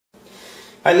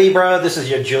Hi Libra, this is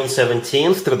your June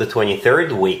 17th through the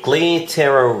 23rd weekly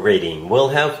tarot reading. We'll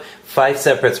have 5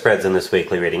 separate spreads in this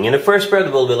weekly reading. In the first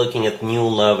spread, we'll be looking at new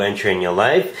love entering your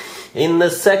life. In the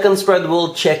second spread,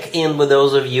 we'll check in with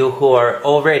those of you who are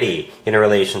already in a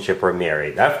relationship or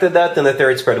married. After that, in the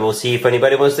third spread, we'll see if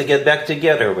anybody wants to get back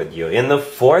together with you. In the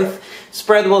fourth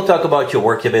spread, we'll talk about your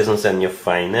work, your business, and your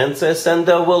finances. And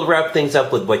we'll wrap things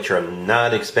up with what you're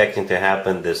not expecting to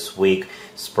happen this week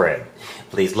spread.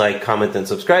 Please like, comment, and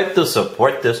subscribe to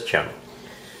support this channel.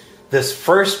 This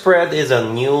first spread is a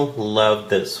new love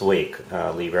this week,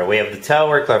 Libra. We have the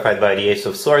Tower, clarified by the Ace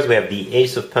of Swords. We have the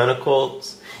Ace of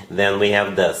Pentacles. Then we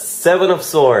have the Seven of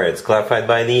Swords, clarified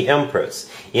by the Empress.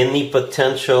 In the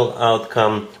potential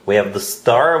outcome, we have the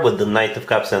Star with the Knight of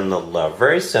Cups and the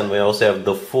Lovers. And we also have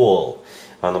the Fool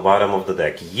on the bottom of the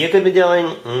deck. You could be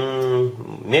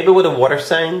dealing maybe with a water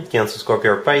sign, Cancer,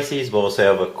 Scorpio, or Pisces. We also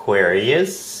have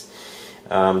Aquarius,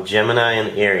 Gemini,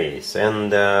 and Aries,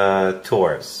 and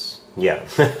Taurus. Yeah.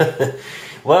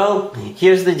 Well,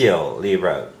 here's the deal,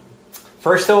 Libra.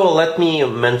 First of all, let me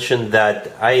mention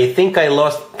that I think I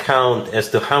lost count as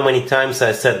to how many times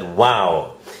I said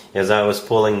wow as I was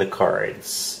pulling the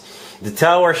cards. The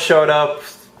Tower showed up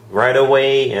right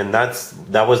away, and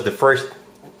that was the first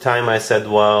time I said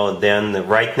wow. Then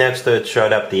right next to it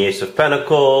showed up the Ace of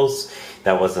Pentacles.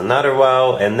 That was another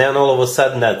wow. And then all of a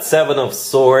sudden that Seven of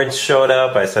Swords showed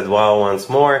up. I said wow once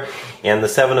more. And the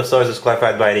Seven of Swords is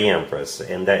clarified by the Empress.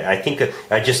 And I think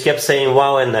I just kept saying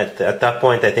wow, and at that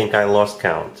point I think I lost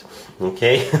count.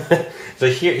 Okay? So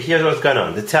here's what's going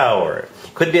on. The Tower.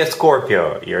 Could be a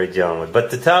Scorpio you're dealing with. But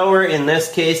the Tower in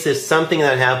this case is something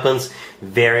that happens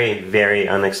very, very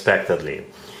unexpectedly.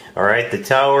 Alright, the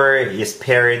Tower is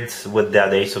paired with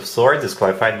that Ace of Swords, it's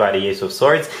clarified by the Ace of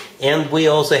Swords, and we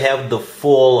also have the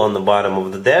Fool on the bottom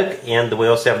of the deck, and we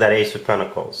also have that Ace of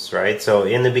Pentacles, right? So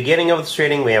in the beginning of the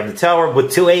reading, we have the Tower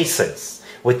with two aces,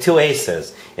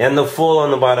 and the Fool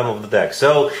on the bottom of the deck.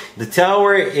 So the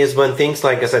Tower is when things,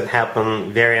 like I said,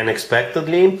 happen very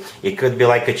unexpectedly. It could be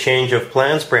like a change of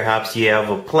plans. Perhaps you have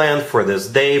a plan for this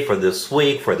day, for this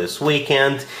week, for this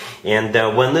weekend. And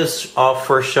when this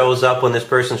offer shows up, when this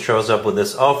person shows up with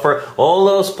this offer, all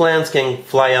those plans can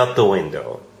fly out the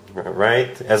window,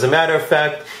 right? As a matter of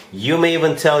fact, you may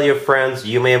even tell your friends,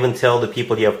 you may even tell the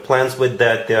people you have plans with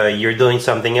that you're doing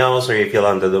something else, or you feel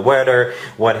under the weather,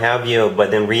 what have you.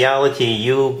 But in reality,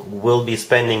 you will be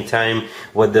spending time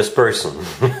with this person.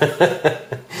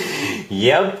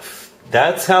 Yep.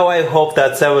 That's how I hope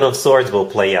that Seven of Swords will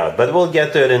play out. But we'll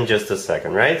get to it in just a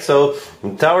second, right? So,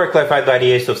 Tower clarified by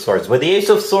the Ace of Swords. With the Ace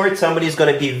of Swords, somebody's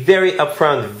going to be very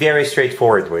upfront, very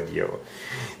straightforward with you.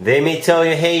 They may tell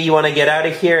you, hey, you want to get out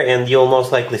of here? And you'll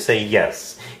most likely say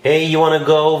yes. Hey, you want to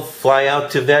go fly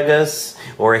out to Vegas?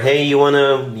 Or hey, you want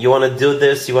to do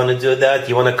this, you want to do that,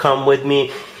 you want to come with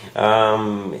me?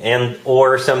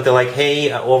 Or something like,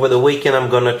 hey, over the weekend I'm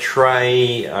gonna try,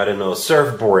 I don't know,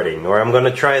 surfboarding, or I'm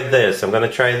gonna try this, I'm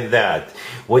gonna try that.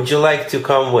 Would you like to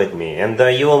come with me? And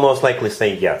you will most likely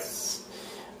say yes.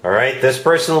 Alright, this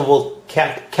person will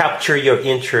capture your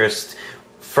interest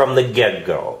from the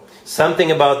get-go. Something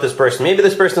about this person, maybe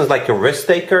this person is like a risk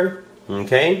taker.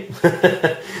 Okay,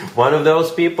 one of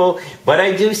those people. But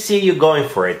I do see you going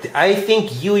for it. I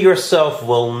think you yourself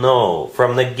will know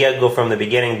from the get-go, from the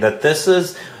beginning, that this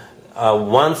is a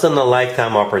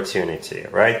once-in-a-lifetime opportunity,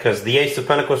 right? Because the Ace of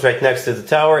Pentacles right next to the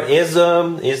Tower is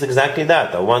exactly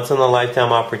that, a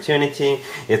once-in-a-lifetime opportunity.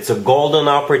 It's a golden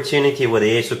opportunity with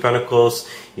the Ace of Pentacles.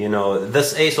 You know,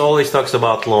 this Ace always talks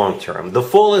about long-term. The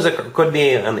Fool could be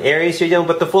an Aries you're dealing,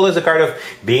 but the Fool is a card of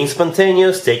being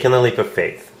spontaneous, taking a leap of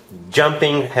faith.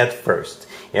 Jumping head first.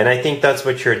 And I think that's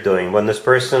what you're doing when this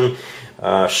person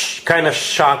kind of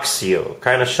shocks you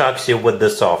with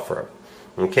this offer.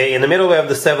 Okay, in the middle we have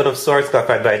the Seven of Swords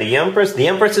clarified by the Empress. The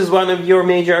Empress is one of your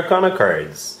major arcana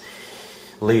cards,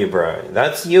 Libra.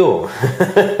 That's you.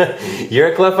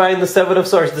 You're clarifying the Seven of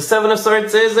Swords. The Seven of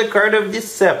Swords is a card of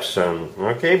deception.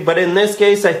 Okay, but in this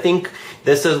case, I think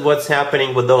this is what's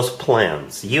happening with those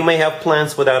plans. You may have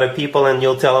plans with other people and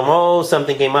you'll tell them, oh,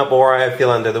 something came up, or I feel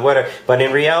under the weather. But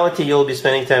in reality, you'll be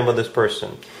spending time with this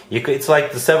person. It's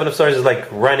like the Seven of Swords is like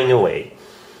running away.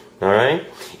 Alright?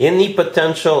 In the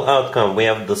potential outcome, we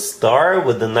have the Star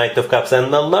with the Knight of Cups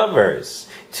and the Lovers.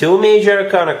 Two major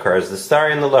arcana cards, the Star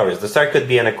and the Lovers. The Star could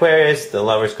be an Aquarius, the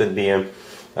Lovers could be a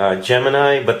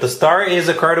Gemini, but the Star is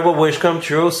a card of a wish come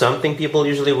true, something people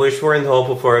usually wish for and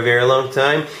hope for a very long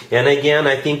time. And again,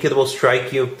 I think it will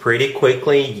strike you pretty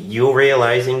quickly, you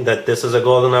realizing that this is a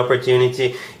golden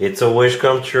opportunity, it's a wish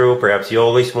come true. Perhaps you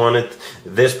always wanted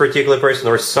this particular person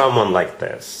or someone like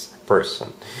this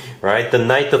person. right? The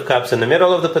Knight of Cups in the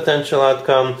middle of the potential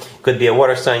outcome could be a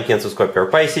water sign, Cancer, Scorpio, or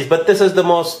Pisces, but this is the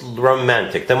most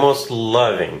romantic, the most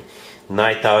loving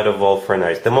night out of all 4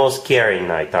 nights, the most caring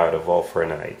night out of all 4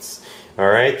 nights. All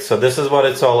right, so this is what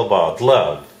it's all about,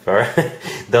 love. All right?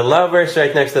 The Lovers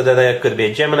right next to that could be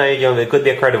a Gemini, it could be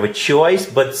a card of a choice,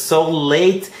 but so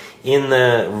late in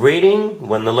the reading,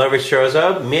 when the Lover shows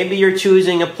up, maybe you're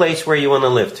choosing a place where you want to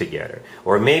live together,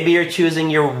 or maybe you're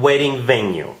choosing your wedding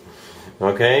venue.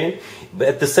 Okay, but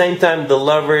at the same time, the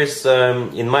Lovers,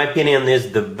 in my opinion,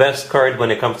 is the best card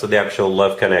when it comes to the actual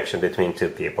love connection between 2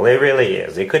 people. It really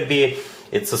is. It could be,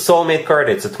 it's a soulmate card,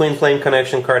 it's a twin flame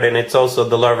connection card, and it's also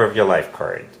the lover of your life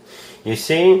card. You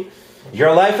see,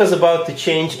 your life is about to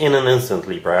change in an instant,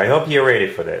 Libra. I hope you're ready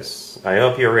for this. I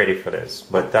hope you're ready for this.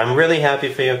 But I'm really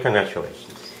happy for you. Congratulations.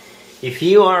 If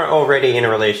you are already in a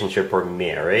relationship or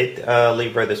married,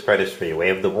 Libra, this card is for you. We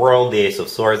have the World, the Ace of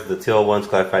Swords, the Two of Wands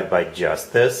clarified by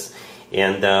Justice,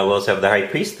 and we also have the High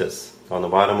Priestess on the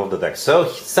bottom of the deck. So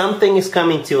something is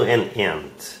coming to an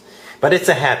end, but it's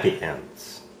a happy end.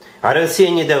 I don't see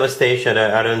any devastation.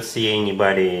 I don't see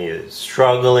anybody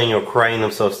struggling or crying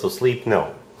themselves to sleep.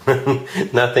 No.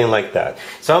 Nothing like that.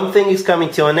 Something is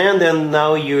coming to an end, and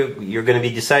now you're going to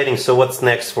be deciding, so what's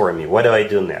next for me? What do I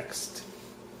do next?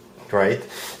 Right?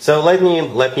 So let me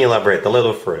elaborate a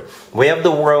little further. We have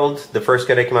the World, the first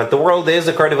card that came out. The World is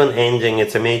a card of an ending.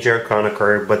 It's a major arcana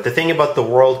card, but the thing about the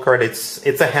World card, it's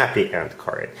a happy end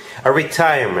card. A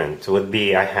retirement would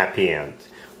be a happy end.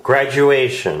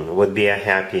 Graduation would be a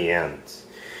happy end.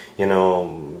 You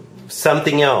know,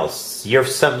 something else.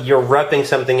 You're wrapping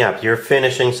something up. You're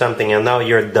finishing something, and now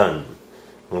you're done.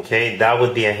 Okay, that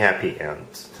would be a happy end.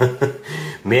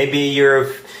 Maybe you're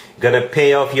gonna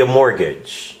pay off your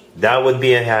mortgage. That would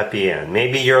be a happy end.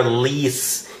 Maybe your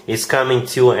lease is coming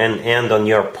to an end on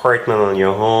your apartment, on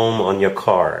your home, on your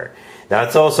car.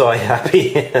 That's also a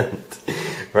happy end,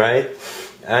 right?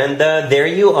 And there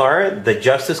you are, the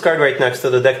Justice card right next to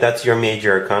the deck. That's your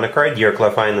major arcana card. You're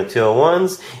clarifying the Two of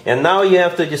Wands. And now you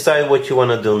have to decide what you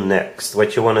want to do next,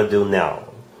 what you want to do now,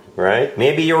 right?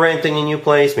 Maybe you're renting a new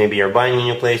place. Maybe you're buying a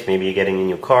new place. Maybe you're getting a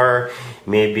new car.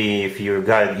 Maybe if you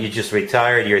just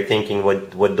retired, you're thinking,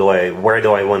 where do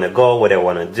I want to go? What do I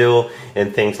want to do?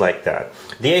 And things like that.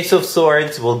 The Ace of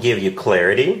Swords will give you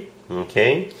clarity,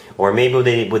 okay? Or maybe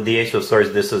with the Ace of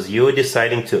Swords, this is you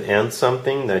deciding to end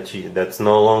something that's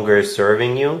no longer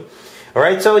serving you. All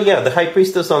right, so yeah, the High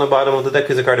Priestess on the bottom of the deck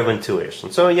is a card of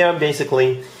intuition. So yeah,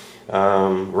 basically,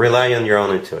 rely on your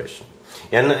own intuition.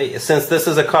 And since this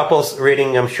is a couples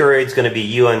reading, I'm sure it's going to be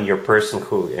you and your person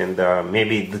and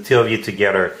maybe the two of you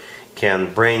together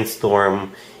can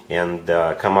brainstorm and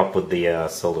come up with the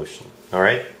solution. All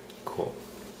right? Cool.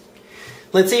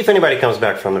 Let's see if anybody comes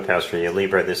back from the past for you,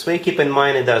 Libra, this week. Keep in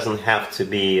mind it doesn't have to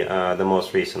be the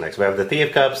most recent next. We have the Three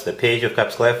of Cups, the Page of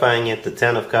Cups clarifying it, the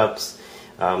Ten of Cups,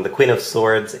 the Queen of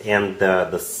Swords, and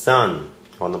the Sun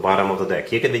on the bottom of the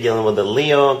deck. You could be dealing with the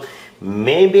Leo,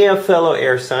 maybe a fellow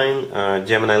air sign,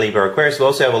 Gemini, Libra, Aquarius. We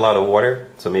also have a lot of water,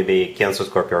 so maybe Cancer,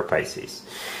 Scorpio, or Pisces.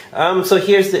 So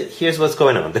here's what's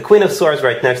going on. The Queen of Swords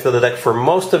right next to the deck. For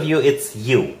most of you, it's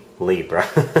you, Libra.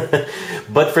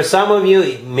 But for some of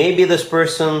you, maybe this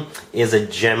person is a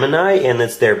Gemini and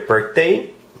it's their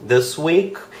birthday this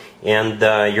week, and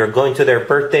you're going to their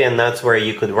birthday, and that's where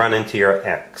you could run into your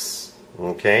ex.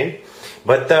 Okay?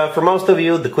 But for most of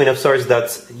you, the Queen of Swords,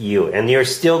 that's you. And you're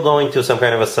still going to some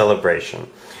kind of a celebration.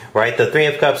 Right? The Three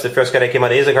of Cups, the first card that came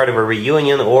out, is a card of a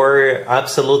reunion or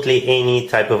absolutely any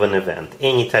type of an event.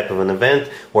 Any type of an event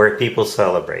where people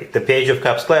celebrate. The Page of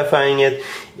Cups clarifying it.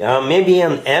 Maybe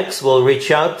an ex will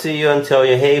reach out to you and tell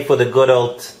you, hey, for the good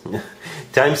old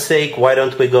time's sake, why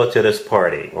don't we go to this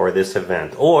party or this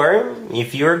event? Or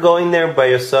if you're going there by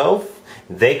yourself,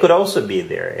 they could also be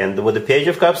there. And with the Page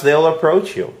of Cups, they'll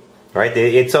approach you. Right?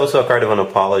 It's also a card of an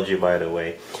apology, by the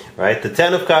way. Right? The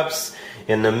Ten of Cups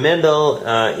in the middle,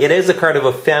 it is a card of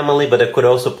a family, but it could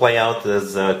also play out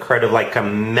as a card of like a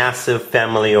massive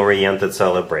family-oriented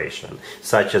celebration,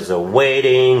 such as a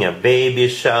wedding, a baby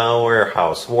shower, a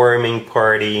housewarming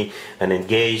party, an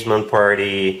engagement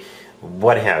party,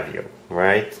 what have you.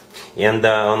 Right? And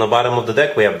on the bottom of the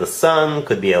deck, we have the Sun.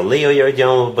 Could be a Leo you're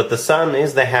dealing with, but the Sun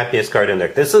is the happiest card in the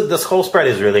deck. This whole spread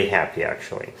is really happy,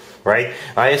 actually. Right?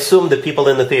 I assume the people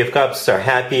in the Three of Cups are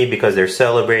happy because they're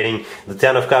celebrating. The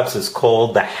Ten of Cups is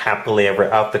called the happily ever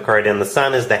after card, and the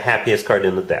Sun is the happiest card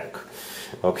in the deck.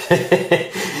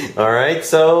 Okay? All right?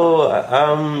 So,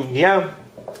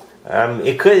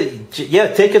 it could,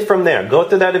 take it from there. Go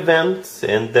to that event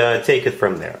and take it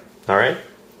from there. All right?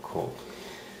 Cool.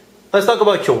 Let's talk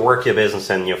about your work, your business,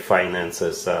 and your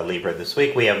finances, Libra. This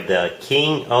week we have the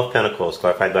King of Pentacles,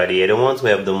 clarified by the Eight of Wands. We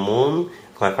have the Moon,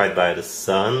 clarified by the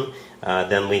Sun.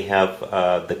 Then we have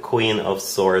the Queen of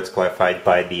Swords, clarified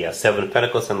by the Seven of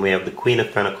Pentacles. And we have the Queen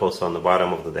of Pentacles on the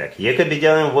bottom of the deck. You could be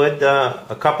dealing with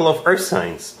a couple of Earth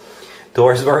signs.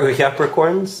 Taurus, Virgo,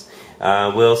 Capricorns.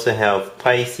 We also have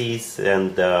Pisces,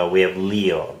 and we have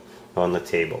Leo on the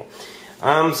table.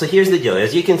 So here's the deal.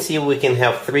 As you can see, we can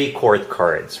have 3 court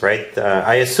cards, right?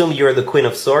 I assume you're the Queen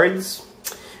of Swords.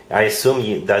 I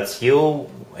assume that's you.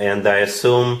 And I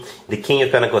assume the King of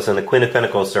Pentacles and the Queen of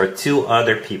Pentacles are 2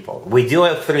 other people. We do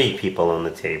have 3 people on the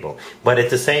table. But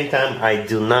at the same time, I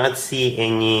do not see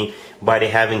anybody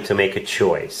having to make a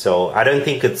choice. So I don't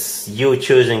think it's you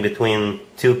choosing between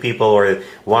 2 people, or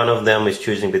one of them is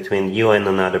choosing between you and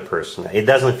another person. It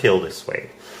doesn't feel this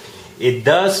way. It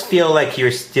does feel like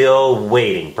you're still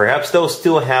waiting. Perhaps those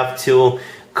 2 have to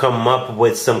come up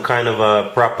with some kind of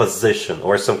a proposition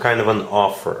or some kind of an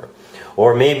offer.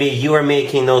 Or maybe you are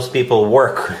making those people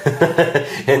work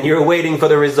and you're waiting for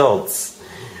the results.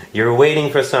 You're waiting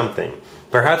for something.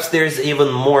 Perhaps there's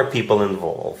even more people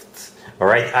involved.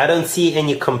 Alright? I don't see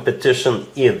any competition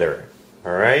either.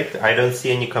 Alright? I don't see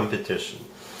any competition.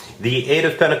 The Eight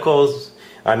of Pentacles...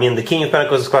 the King of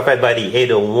Pentacles is clarified by the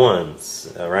Eight of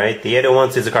Wands, alright? The Eight of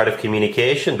Wands is a card of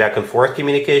communication, back and forth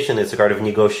communication. It's a card of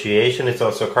negotiation. It's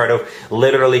also a card of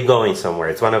literally going somewhere.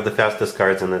 It's one of the fastest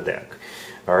cards in the deck,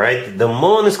 alright? The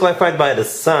Moon is clarified by the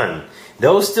Sun.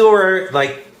 Those 2 are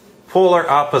like polar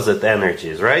opposite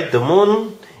energies, right? The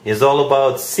Moon is all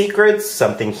about secrets,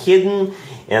 something hidden,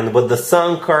 and with the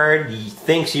Sun card,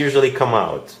 things usually come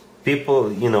out.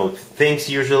 People, things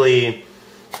usually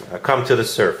come to the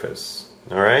surface.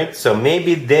 Alright, so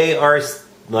maybe they are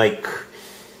like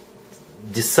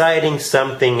deciding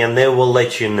something and they will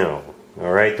let you know.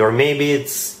 Alright, or maybe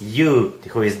it's you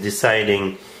who is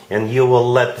deciding and you will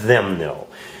let them know.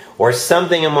 Or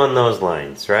something among those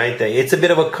lines, right? It's a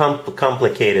bit of a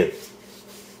complicated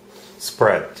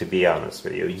spread, to be honest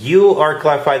with you. You are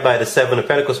clarified by the Seven of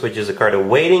Pentacles, which is a card of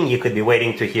waiting. You could be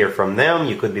waiting to hear from them.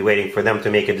 You could be waiting for them to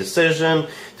make a decision,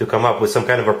 to come up with some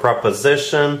kind of a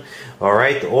proposition.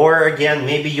 Alright? Or again,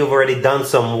 maybe you've already done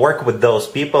some work with those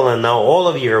people and now all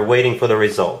of you are waiting for the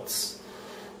results.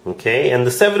 Okay? And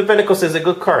the Seven of Pentacles is a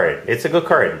good card. It's a good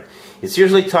card. It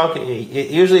usually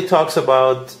talks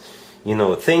about,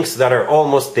 things that are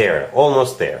almost there.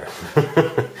 Almost there.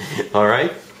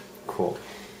 Alright? Cool.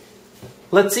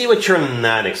 Let's see what you're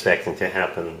not expecting to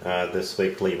happen this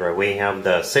week, Libra. We have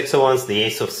the Six of Wands, the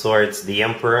Ace of Swords, the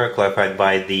Emperor, clarified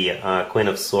by the Queen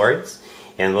of Swords,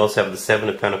 and we also have the Seven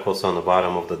of Pentacles on the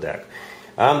bottom of the deck.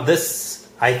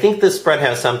 I think this spread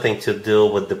has something to do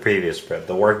with the previous spread,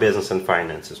 the work, business, and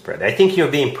finances spread. I think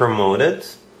you're being promoted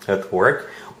at work,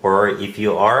 or if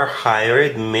you are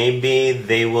hired, maybe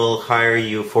they will hire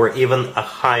you for even a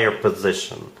higher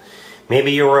position.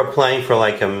 Maybe you were applying for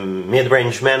like a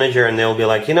mid-range manager and they'll be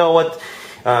like, you know what,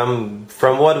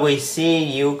 from what we see,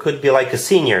 you could be like a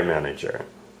senior manager.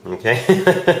 Okay?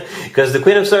 Because the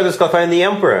Queen of Swords is clarified the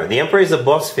Emperor. The Emperor is a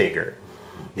boss figure.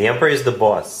 The Emperor is the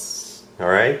boss.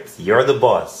 Alright? You're the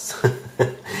boss.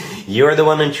 You're the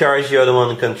one in charge, you're the one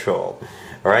in control.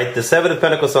 Alright? The Seven of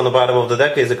Pentacles on the bottom of the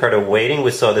deck is a card of waiting.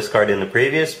 We saw this card in the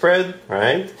previous spread.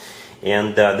 Right?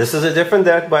 And this is a different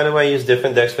deck, by the way. I use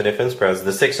different decks for different spreads.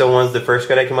 The Six of Wands, the first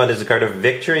card that came out, is a card of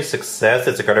victory, success.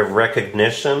 It's a card of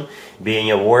recognition,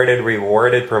 being awarded,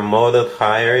 rewarded, promoted,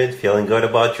 hired, feeling good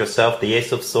about yourself. The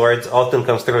Ace of Swords often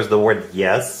comes through as the word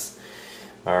yes.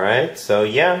 Alright, so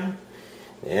yeah.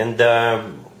 And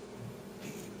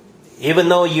even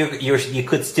though you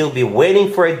could still be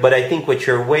waiting for it, but I think what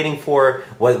you're waiting for,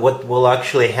 what will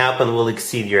actually happen, will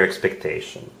exceed your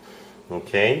expectation.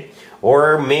 Okay?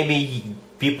 Or maybe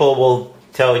people will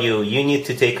tell you, you need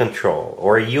to take control.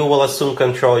 Or you will assume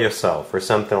control yourself, or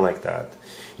something like that.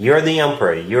 You're the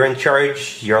Emperor. You're in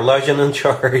charge. You're large and in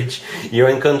charge. You're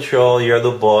in control. You're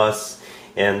the boss.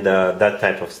 And that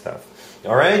type of stuff.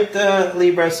 Alright,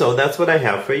 Libra, so that's what I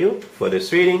have for you for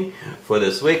this reading, for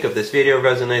this week. If this video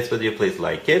resonates with you, please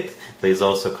like it. Please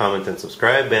also comment and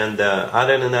subscribe. And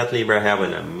other than that, Libra, have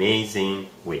an amazing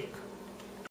week.